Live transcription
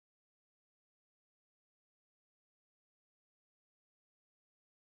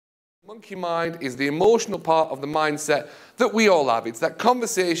Monkey mind is the emotional part of the mindset that we all have. It's that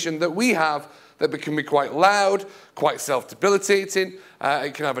conversation that we have that can be quite loud, quite self-debilitating.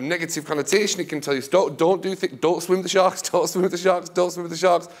 It can have a negative connotation. It can tell you, don't do things, don't swim with the sharks, don't swim with the sharks, don't swim with the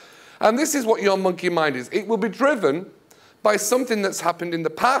sharks. And this is what your monkey mind is. It will be driven by something that's happened in the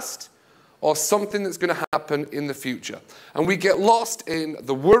past or something that's going to happen in the future. And we get lost in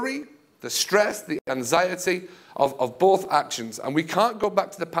the worry, the stress, the anxiety of both actions. And we can't go back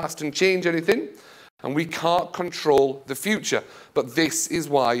to the past and change anything. And we can't control the future. But this is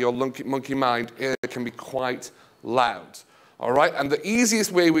why your monkey mind can be quite loud. All right? And the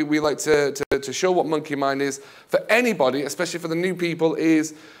easiest way we like to show what monkey mind is for anybody, especially for the new people,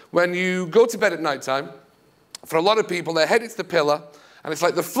 is when you go to bed at night time. For a lot of people, their head hits the pillow, and it's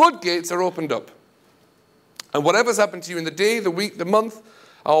like the floodgates are opened up. And whatever's happened to you in the day, the week, the month,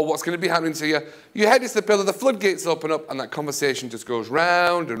 or what's going to be happening to you, your head hits the pillow, the floodgates open up, and that conversation just goes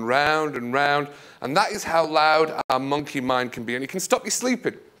round and round and round. And that is how loud our monkey mind can be. And it can stop you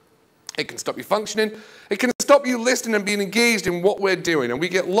sleeping. It can stop you functioning. It can stop you listening and being engaged in what we're doing. And we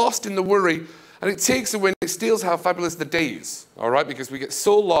get lost in the worry, and it takes away, it steals how fabulous the day is, all right? Because we get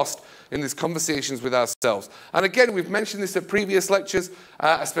so lost in these conversations with ourselves. And again, we've mentioned this at previous lectures,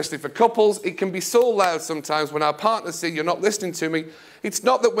 especially for couples. It can be so loud sometimes when our partners say, you're not listening to me. It's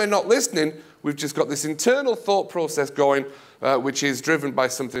not that we're not listening. We've just got this internal thought process going, which is driven by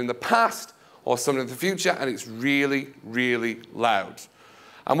something in the past or something in the future, and it's really, really loud.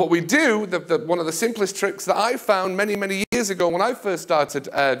 And what we do, one of the simplest tricks that I found many, many years ago when I first started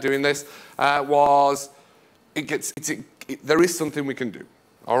doing this was there is something we can do.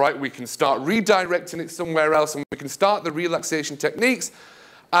 All right, we can start redirecting it somewhere else, and we can start the relaxation techniques.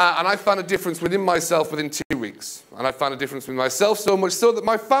 And I found a difference within myself within 2 weeks. And I found a difference with myself so much so that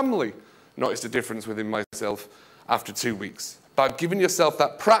my family noticed a difference within myself after 2 weeks. By giving yourself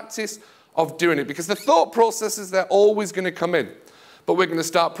that practice of doing it. Because the thought processes, they're always going to come in. But we're going to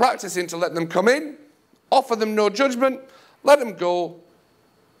start practicing to let them come in, offer them no judgment, let them go.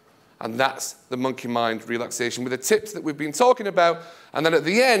 And that's the monkey mind relaxation with the tips that we've been talking about. And then at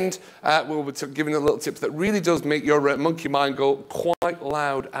the end, we'll be giving a little tips that really does make your monkey mind go quite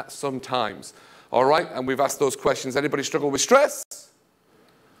loud at some times. All right? And we've asked those questions. Anybody struggle with stress?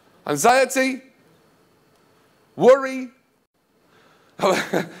 Anxiety? Worry?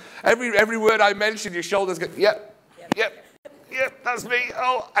 every word I mention, your shoulders go, yep, yep. Yep, that's me.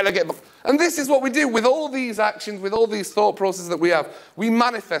 Oh, and I get. And this is what we do with all these actions, with all these thought processes that we have. We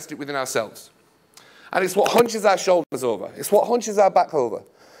manifest it within ourselves, and it's what hunches our shoulders over. It's what hunches our back over.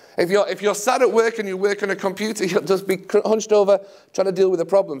 If you're sat at work and you work on a computer, you'll just be hunched over trying to deal with the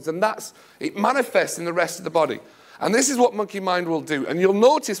problems, and it manifests in the rest of the body. And this is what monkey mind will do. And you'll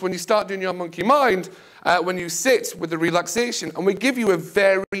notice when you start doing your monkey mind, when you sit with the relaxation, and we give you a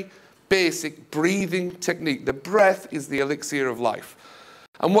very basic breathing technique. The breath is the elixir of life.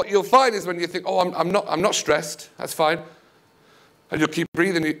 And what you'll find is when you think, oh, I'm not stressed, that's fine. And you'll keep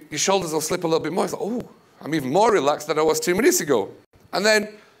breathing, your shoulders will slip a little bit more. It's like, oh, I'm even more relaxed than I was 2 minutes ago. And then a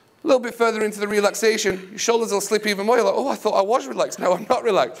little bit further into the relaxation, your shoulders will slip even more. You're like, oh, I thought I was relaxed. Now I'm not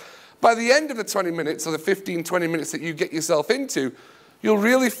relaxed. By the end of the 20 minutes or the 15, 20 minutes that you get yourself into, you'll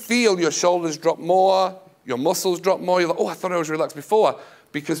really feel your shoulders drop more, your muscles drop more. You're like, oh, I thought I was relaxed before.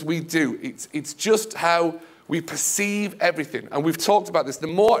 Because we do. It's just how we perceive everything. And we've talked about this. The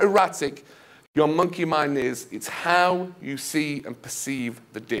more erratic your monkey mind is, it's how you see and perceive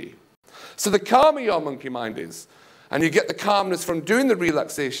the day. So the calmer your monkey mind is, and you get the calmness from doing the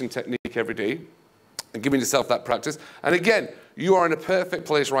relaxation technique every day and giving yourself that practice. And again, you are in a perfect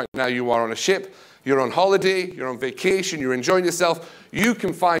place right now. You are on a ship. You're on holiday. You're on vacation. You're enjoying yourself. You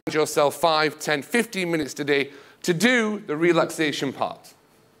can find yourself 5, 10, 15 minutes today to do the relaxation part.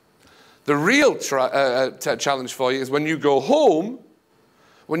 The real challenge for you is when you go home,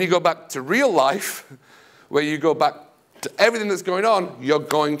 when you go back to real life, where you go back to everything that's going on, you're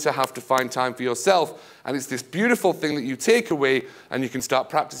going to have to find time for yourself. And it's this beautiful thing that you take away and you can start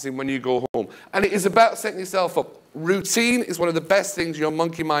practicing when you go home. And it is about setting yourself up. Routine is one of the best things your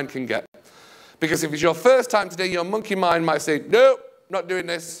monkey mind can get. Because if it's your first time today, your monkey mind might say, no, not doing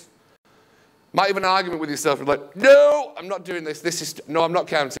this. Might even an argument with yourself. You're like, no, I'm not doing this. No, I'm not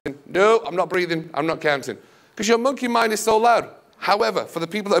counting. No, I'm not breathing. I'm not counting. Because your monkey mind is so loud. However, for the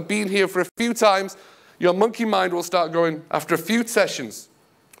people that have been here for a few times, your monkey mind will start going, after a few sessions,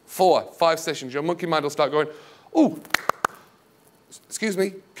 4, 5 sessions, your monkey mind will start going, oh, excuse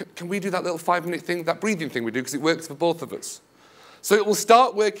me, can we do that little 5-minute thing, that breathing thing we do, because it works for both of us. So it will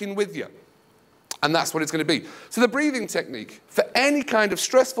start working with you. And that's what it's going to be. So the breathing technique, for any kind of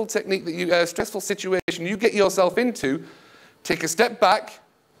stressful technique that stressful situation you get yourself into, take a step back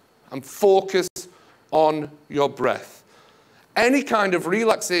and focus on your breath. Any kind of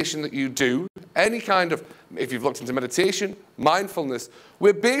relaxation that you do, any kind of, if you've looked into meditation, mindfulness,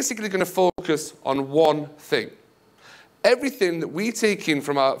 we're basically going to focus on one thing. Everything that we take in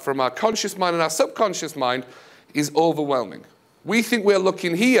from our conscious mind and our subconscious mind is overwhelming. We think we're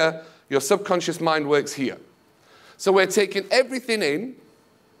looking here, your subconscious mind works here. So we're taking everything in,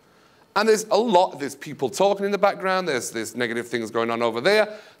 and there's people talking in the background, there's negative things going on over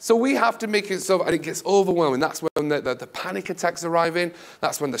there. So we have to make it so, and it gets overwhelming. That's when the panic attacks arrive in,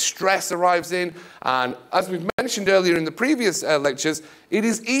 that's when the stress arrives in. And as we've mentioned earlier in the previous lectures, it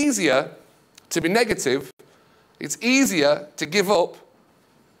is easier to be negative. It's easier to give up.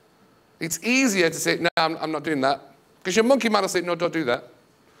 It's easier to say, no, I'm not doing that. Because your monkey mind will say, no, don't do that.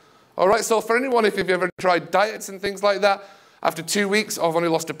 All right, so for anyone, if you've ever tried diets and things like that, after 2 weeks, I've only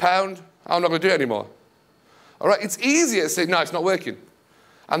lost a pound, I'm not going to do it anymore. All right, it's easier to say, no, it's not working.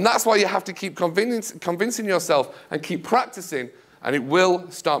 And that's why you have to keep convincing yourself and keep practicing, and it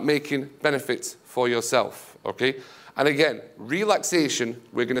will start making benefits for yourself, okay? And again, relaxation,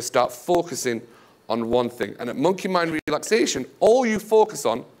 we're going to start focusing on one thing. And at Monkey Mind Relaxation, all you focus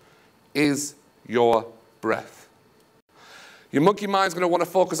on is your breath. Your monkey mind's going to want to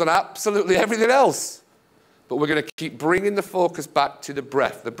focus on absolutely everything else. But we're going to keep bringing the focus back to the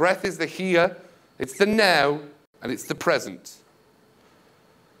breath. The breath is the here, it's the now, and it's the present.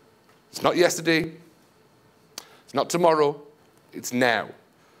 It's not yesterday. It's not tomorrow. It's now.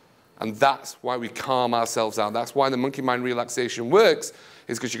 And that's why we calm ourselves out. That's why the monkey mind relaxation works,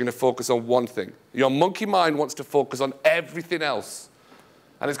 is because you're going to focus on one thing. Your monkey mind wants to focus on everything else.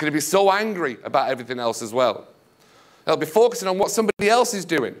 And it's going to be so angry about everything else as well. It'll be focusing on what somebody else is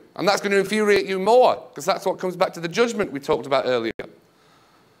doing. And that's going to infuriate you more, because that's what comes back to the judgment we talked about earlier.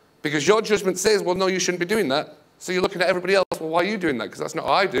 Because your judgment says, well, no, you shouldn't be doing that. So you're looking at everybody else, well, why are you doing that? Because that's not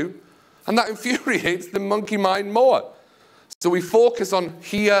what I do. And that infuriates the monkey mind more. So we focus on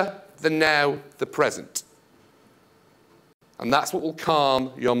here, the now, the present. And that's what will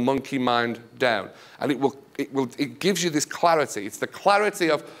calm your monkey mind down. And it gives you this clarity. It's the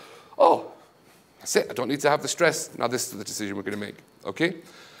clarity of, oh, that's it. I don't need to have the stress. Now this is the decision we're going to make, okay?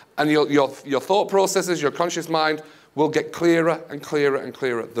 And your thought processes, your conscious mind will get clearer and clearer and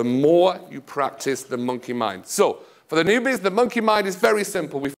clearer the more you practice the monkey mind. So for the newbies, the monkey mind is very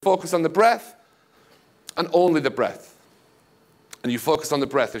simple. We focus on the breath and only the breath. And you focus on the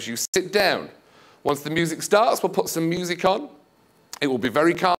breath as you sit down. Once the music starts, we'll put some music on. It will be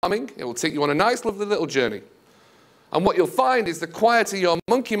very calming. It will take you on a nice, lovely little journey. And what you'll find is the quieter your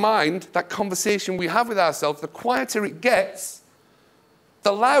monkey mind, that conversation we have with ourselves, the quieter it gets,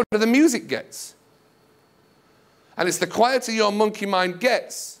 the louder the music gets. And it's the quieter your monkey mind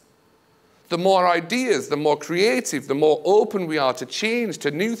gets, the more ideas, the more creative, the more open we are to change,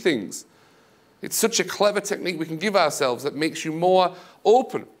 to new things. It's such a clever technique we can give ourselves that makes you more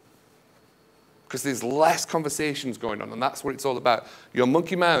open, because there's less conversations going on, and that's what it's all about. Your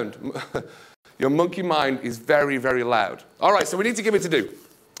monkey mind, your monkey mind is very, very loud. All right, so we need to give it to do.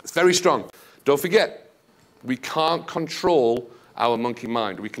 It's very strong. Don't forget, we can't control our monkey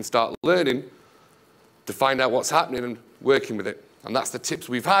mind. We can start learning to find out what's happening and working with it. And that's the tips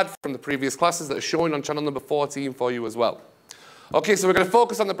we've had from the previous classes that are showing on channel number 14 for you as well. Okay, so we're going to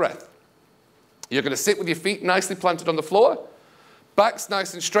focus on the breath. You're going to sit with your feet nicely planted on the floor. Back's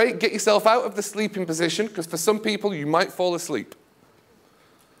nice and straight. Get yourself out of the sleeping position, because for some people, you might fall asleep.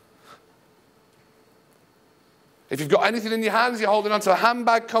 If you've got anything in your hands, you're holding onto a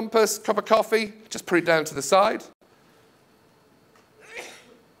handbag, compass, cup of coffee, just put it down to the side.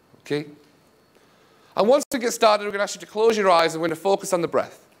 Okay? And once we get started, we're going to ask you to close your eyes, and we're going to focus on the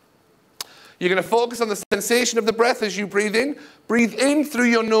breath. You're going to focus on the sensation of the breath as you breathe in. Breathe in through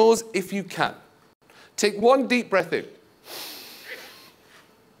your nose if you can. Take one deep breath in.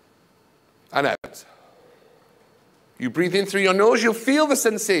 And out. You breathe in through your nose, you'll feel the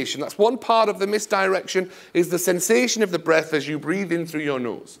sensation. That's one part of the misdirection, is the sensation of the breath as you breathe in through your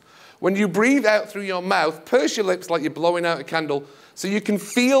nose. When you breathe out through your mouth, purse your lips like you're blowing out a candle, so you can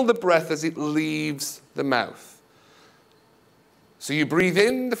feel the breath as it leaves the mouth. So you breathe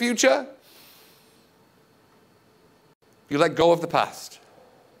in the future, you let go of the past.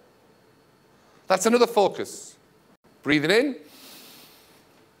 That's another focus. Breathing in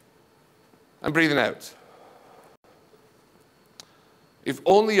and breathing out. If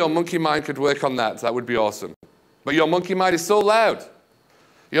only your monkey mind could work on that, that would be awesome. But your monkey mind is so loud.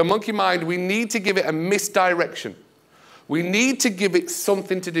 Your monkey mind, we need to give it a misdirection. We need to give it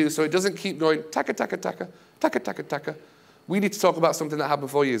something to do so it doesn't keep going, taka, taka, taka, taka, taka, taka. We need to talk about something that happened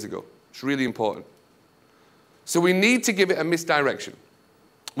 4 years ago. It's really important. So we need to give it a misdirection.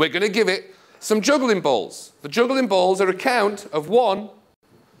 we're going to give it some juggling balls. The juggling balls are a count of 1,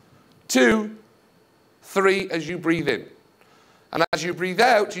 2, 3 as you breathe in. And as you breathe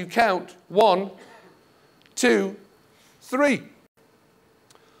out, you count 1, 2, 3.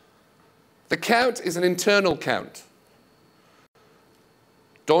 The count is an internal count.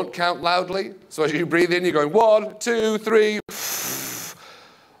 Don't count loudly. So as you breathe in, you're going 1, 2, 3,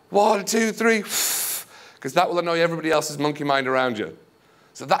 1, 2, 3, because that will annoy everybody else's monkey mind around you.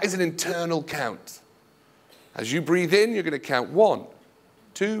 So that is an internal count. As you breathe in, you're going to count 1,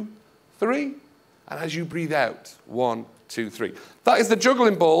 2, 3, and as you breathe out, 1, 2, 3. That is the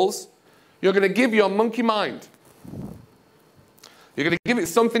juggling balls you're going to give your monkey mind. You're going to give it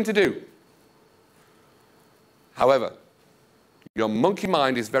something to do. However, your monkey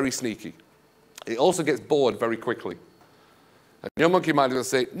mind is very sneaky. It also gets bored very quickly. And your monkey mind will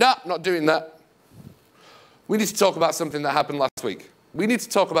say, "No, not doing that. We need to talk about something that happened last week. We need to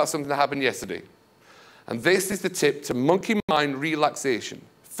talk about something that happened yesterday." And this is the tip to monkey mind relaxation.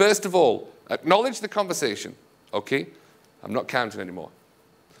 First of all, acknowledge the conversation. Okay? I'm not counting anymore.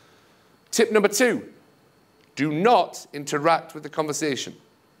 Tip number 2, do not interact with the conversation.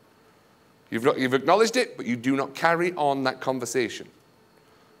 You've acknowledged it, but you do not carry on that conversation.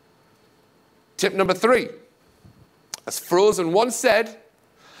 Tip number 3, as Frozen once said,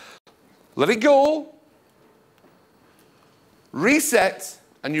 let it go, reset,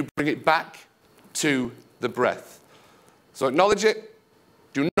 and you bring it back to the breath. So acknowledge it,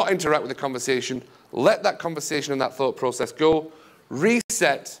 do not interact with the conversation, let that conversation and that thought process go,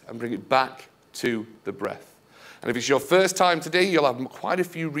 reset, and bring it back to the breath. And if it's your first time today, you'll have quite a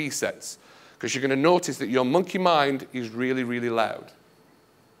few resets, because you're going to notice that your monkey mind is really, really loud.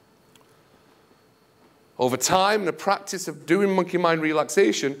 Over time, the practice of doing monkey mind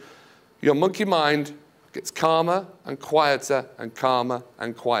relaxation, your monkey mind gets calmer and quieter and calmer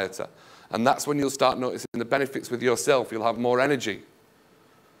and quieter. And that's when you'll start noticing the benefits with yourself. You'll have more energy.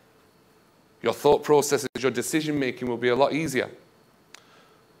 Your thought processes, your decision making will be a lot easier.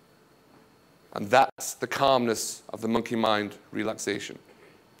 And that's the calmness of the monkey mind relaxation.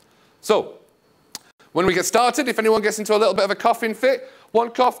 So, when we get started, if anyone gets into a little bit of a coughing fit,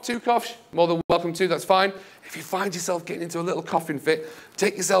 1 cough, 2 coughs, more than welcome to, that's fine. If you find yourself getting into a little coughing fit,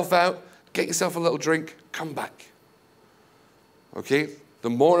 take yourself out, get yourself a little drink, come back. Okay? The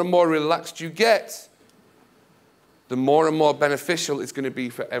more and more relaxed you get, the more and more beneficial it's going to be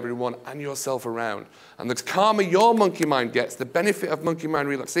for everyone and yourself around. And the calmer your monkey mind gets, the benefit of monkey mind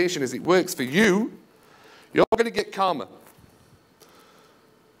relaxation is it works for you, you're going to get calmer.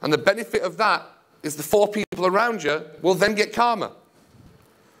 And the benefit of that is the 4 people around you will then get calmer.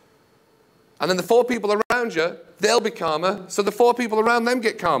 And then the 4 people around you, they'll be calmer, so the 4 people around them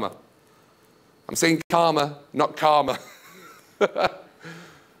get calmer. I'm saying calmer, not karma.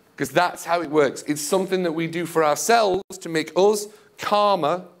 Because that's how it works. It's something that we do for ourselves to make us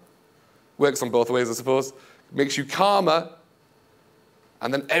calmer. Works on both ways, I suppose. Makes you calmer,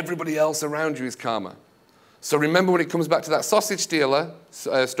 and then everybody else around you is calmer. So remember, when it comes back to that sausage stealer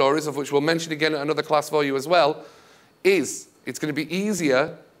stories, of which we'll mention again at another class for you as well, it's going to be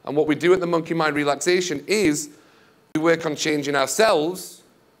easier. And what we do at the monkey mind relaxation is we work on changing ourselves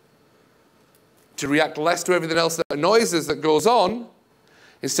to react less to everything else that annoys us that goes on,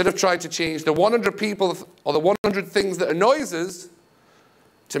 instead of trying to change the 100 people or the 100 things that annoys us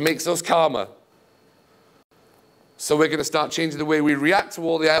to make us calmer. So we're going to start changing the way we react to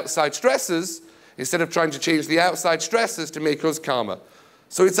all the outside stresses, instead of trying to change the outside stresses to make us calmer.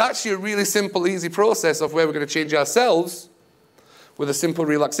 So it's actually a really simple, easy process of where we're going to change ourselves with a simple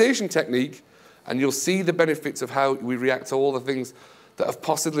relaxation technique, and you'll see the benefits of how we react to all the things that have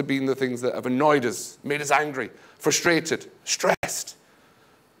possibly been the things that have annoyed us, made us angry, frustrated, stressed.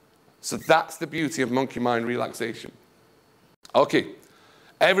 So that's the beauty of monkey mind relaxation. Okay,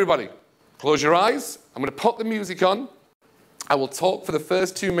 everybody, close your eyes. I'm going to put the music on. I will talk for the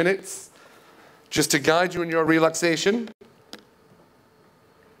first 2 minutes, just to guide you in your relaxation.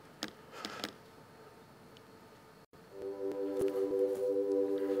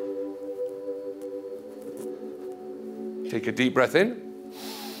 Take a deep breath in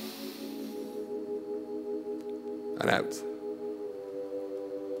and out.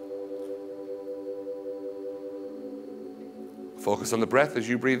 Focus on the breath as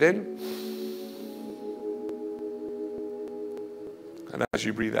you breathe in and as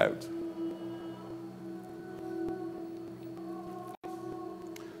you breathe out.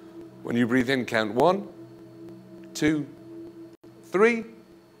 When you breathe in, count 1, 2, 3.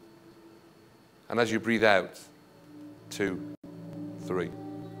 And as you breathe out, 2, 3.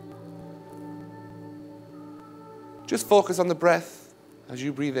 Just focus on the breath as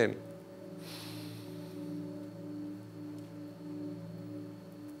you breathe in.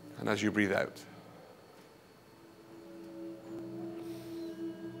 And as you breathe out.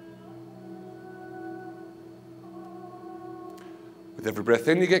 With every breath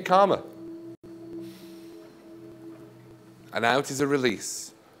in, you get calmer. And out is a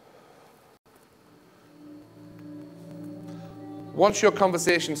release. Once your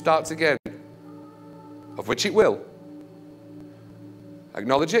conversation starts again, of which it will,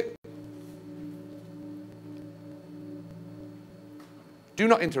 acknowledge it. Do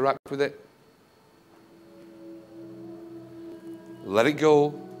not interact with it. Let it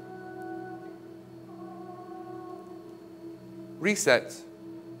go. Reset.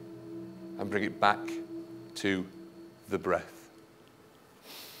 And bring it back to the breath.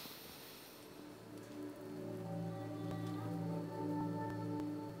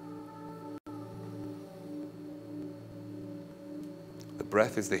 The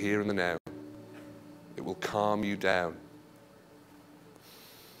breath is the here and the now. It will calm you down.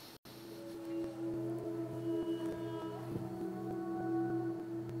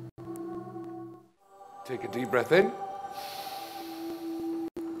 Take a deep breath in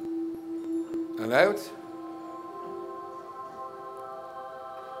and out.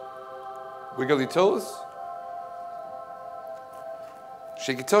 Wiggle your toes.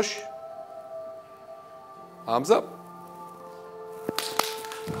 Shake your tush. Arms up.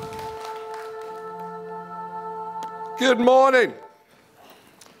 Good morning.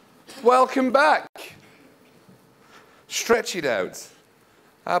 Welcome back. Stretch it out.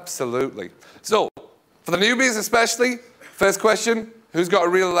 Absolutely. So, for the newbies especially, first question, who's got a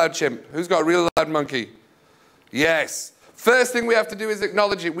real loud chimp? Who's got a real loud monkey? Yes. First thing we have to do is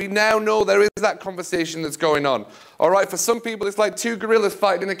acknowledge it. We now know there is that conversation that's going on. All right, for some people, it's like two gorillas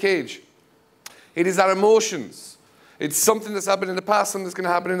fighting in a cage. It is our emotions. It's something that's happened in the past, something that's going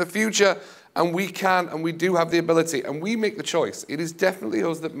to happen in the future, and we can and we do have the ability, and we make the choice. It is definitely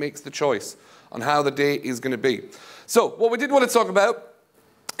us that makes the choice on how the day is going to be. So, what we did want to talk about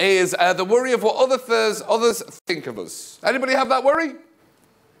is the worry of what others think of us. Anybody have that worry?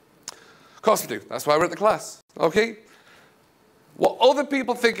 Of course we do. That's why we're at the class. Okay? What other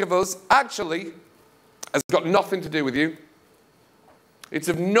people think of us actually has got nothing to do with you. It's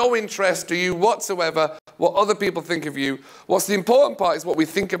of no interest to you whatsoever what other people think of you. What's the important part is what we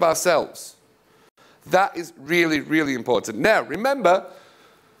think of ourselves. That is really, really important. Now, remember,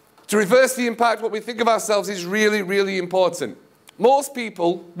 to reverse the impact, what we think of ourselves is really, really important. Most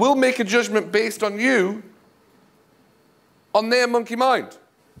people will make a judgment based on you, on their monkey mind.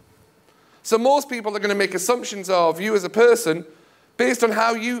 So most people are going to make assumptions of you as a person based on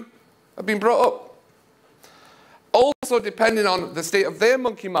how you have been brought up. Also, depending on the state of their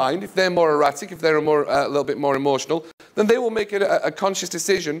monkey mind, if they're more erratic, if they're a little bit more emotional, then they will make a conscious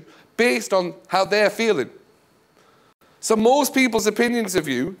decision based on how they're feeling. So most people's opinions of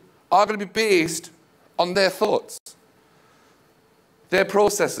you are going to be based on their thoughts, their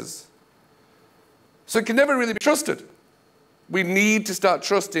processes. So it can never really be trusted. We need to start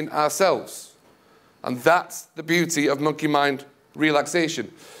trusting ourselves. And that's the beauty of monkey mind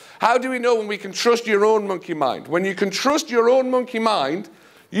relaxation. How do we know when we can trust your own monkey mind? When you can trust your own monkey mind,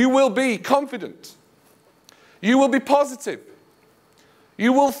 you will be confident. You will be positive.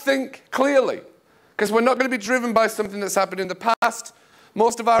 You will think clearly. Because we're not going to be driven by something that's happened in the past.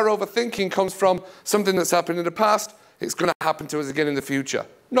 Most of our overthinking comes from something that's happened in the past. It's going to happen to us again in the future.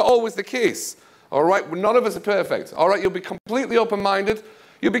 Not always the case. All right? None of us are perfect. All right? You'll be completely open-minded.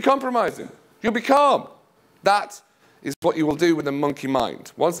 You'll be compromising. You'll be calm. That is what you will do with a monkey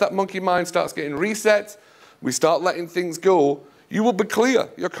mind. Once that monkey mind starts getting reset, we start letting things go, you will be clear.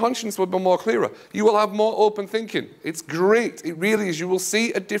 Your conscience will be more clearer. You will have more open thinking. It's great. It really is. You will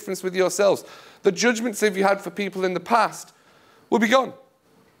see a difference with yourselves. The judgments that you had for people in the past will be gone.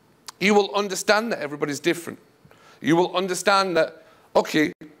 You will understand that everybody's different. You will understand that,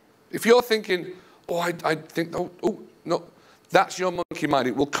 okay, if you're thinking, oh, I think, oh, no, that's your monkey mind.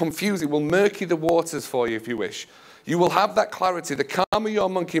 It will confuse, it will murky the waters for you if you wish. You will have that clarity. The calmer your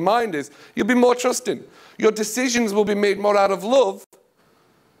monkey mind is, you'll be more trusting. Your decisions will be made more out of love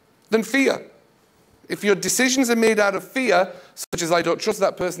than fear. If your decisions are made out of fear, such as I don't trust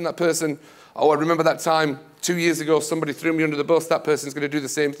that person, oh, I remember that time 2 years ago somebody threw me under the bus, that person's going to do the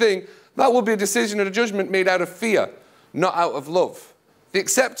same thing, that will be a decision and a judgment made out of fear, not out of love. The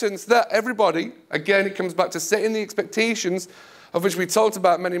acceptance that everybody, again, it comes back to setting the expectations of which we talked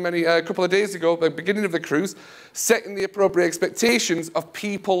about a couple of days ago, at the beginning of the cruise, setting the appropriate expectations of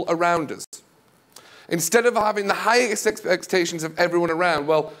people around us. Instead of having the highest expectations of everyone around,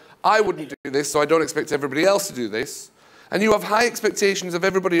 well, I wouldn't do this, so I don't expect everybody else to do this. and you have high expectations of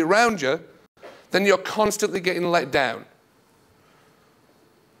everybody around you, then you're constantly getting let down.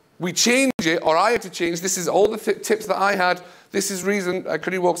 We change it, or I had to change. This is all the tips that I had. This is reason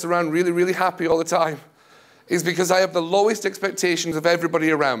Cuddy walks around really, really happy all the time, is because I have the lowest expectations of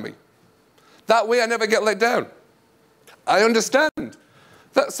everybody around me. That way I never get let down. I understand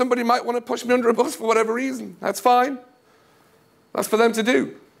that somebody might want to push me under a bus for whatever reason. That's fine. That's for them to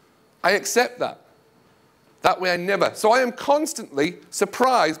do. I accept that. That way I never. So I am constantly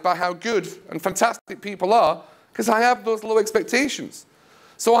surprised by how good and fantastic people are because I have those low expectations.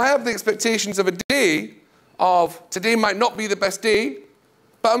 So I have the expectations of a day of today might not be the best day,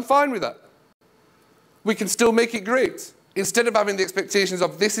 but I'm fine with that. We can still make it great. Instead of having the expectations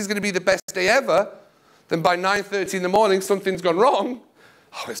of this is going to be the best day ever, then by 9:30 in the morning something's gone wrong.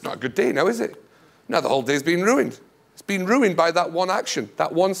 Oh, it's not a good day now, is it? Now the whole day's been ruined. It's been ruined by that one action,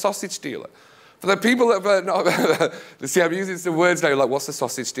 that one sausage stealer. For the people that have not, see, I'm using some words now, like what's a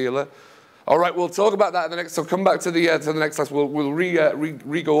sausage stealer? All right, we'll talk about that in the next, so come back to the next class. We'll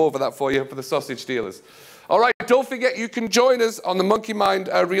re-go over that for you for the sausage stealers. All right, don't forget you can join us on the Monkey Mind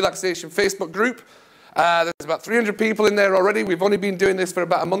Relaxation Facebook group. There's about 300 people in there already. We've only been doing this for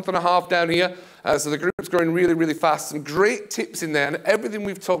about a month and a half down here. So the group's growing really, really fast. Some great tips in there. And everything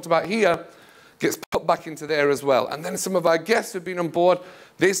we've talked about here gets put back into there as well. And then some of our guests who've been on board,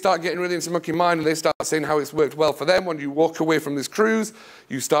 they start getting really into Monkey Mind and they start saying how it's worked well for them. When you walk away from this cruise,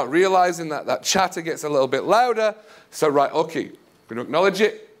 you start realizing that that chatter gets a little bit louder. So, right, okay, I'm going to acknowledge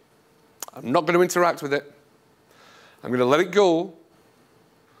it. I'm not going to interact with it. I'm going to let it go.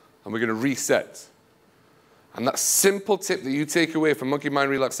 And we're going to reset. And that simple tip that you take away from Monkey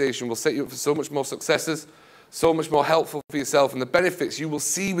Mind Relaxation will set you up for so much more successes, so much more helpful for yourself, and the benefits you will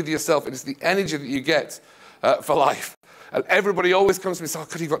see with yourself. It is the energy that you get for life. And everybody always comes to me and says, oh,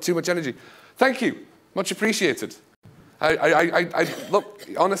 God, you've got too much energy. Thank you. Much appreciated. Look,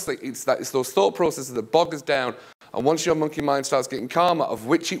 honestly, it's those thought processes that bog us down. And once your monkey mind starts getting calmer, of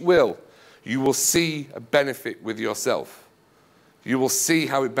which it will, you will see a benefit with yourself. You will see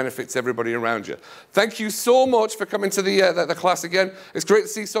how it benefits everybody around you. Thank you so much for coming to the class again. It's great to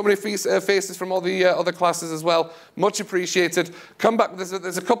see so many faces from all the other classes as well. Much appreciated. Come back.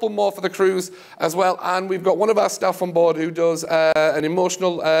 There's a couple more for the cruise as well. And we've got one of our staff on board who does an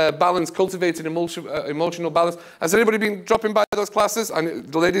emotional balance, cultivating emotional balance. Has anybody been dropping by those classes? And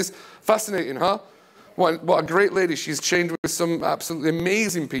the ladies, fascinating, huh? What a great lady. She's trained with some absolutely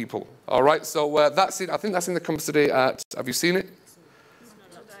amazing people. All right, so that's it. I think that's in the compass today at, have you seen it?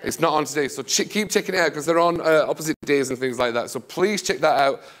 It's not on today, so keep checking it out because they're on opposite days and things like that. So please check that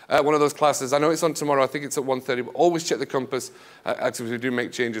out, one of those classes. I know it's on tomorrow. I think it's at 1:30, but always check the compass as we do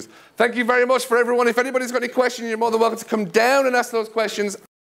make changes. Thank you very much for everyone. If anybody's got any questions, you're more than welcome to come down and ask those questions